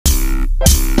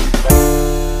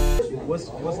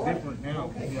What's different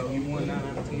now? You know, you won 9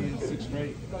 out of 10, 6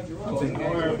 straight. I think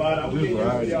just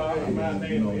variety. I mean,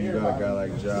 you know, you got a guy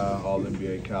like Ja, All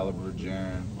NBA caliber,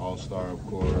 Jaren, All-Star, of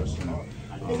course. And,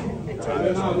 we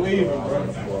got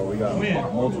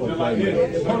multiple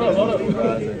playmakers.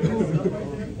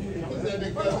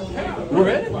 We're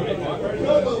ready?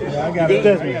 Yeah, I got it.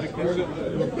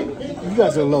 You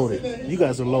guys are loaded. You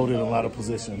guys are loaded in a lot of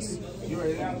positions.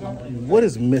 What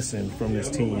is missing from this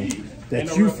team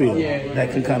that you feel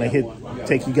that can kind of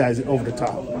take you guys over the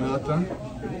top?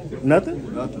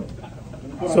 Nothing. Nothing?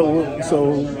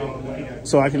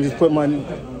 So I can just put my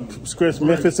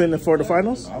Memphis in for the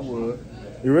finals? I would.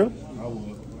 You really? I would.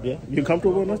 Yeah, you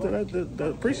comfortable enough that I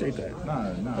appreciate that.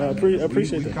 Nah. I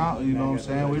appreciate that. You know what I'm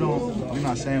saying? We're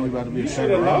not saying we about to be a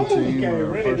second round team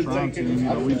or a first round team. You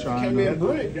know, we trying to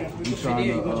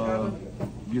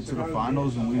get to the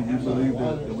finals, and we believe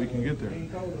that we can get there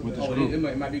with this group. It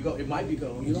might be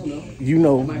go. You don't know. You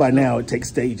know, by now it takes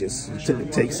stages,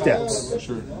 it takes steps.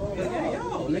 Sure.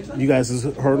 You guys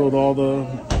have hurdled all the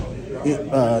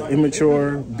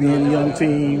immature, being a young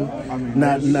team, I mean,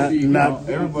 not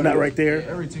right there.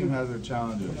 Every team has their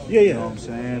challenges. Yeah. You know what I'm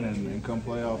saying? And come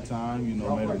playoff time, you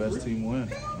know, may the best team win.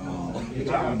 You know, we've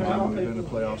been in the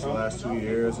playoffs the last 2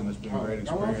 years, and it's been a great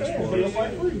experience for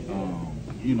us.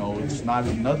 You know, it's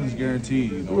nothing's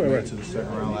guaranteed. You know, we went to the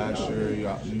second round last year. You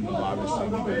know, obviously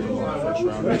we did lose in the first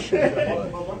round this year, but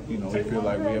you know, we feel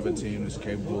like we have a team that's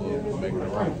capable of making it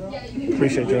right.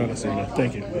 Appreciate your honesty, man.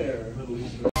 Thank you.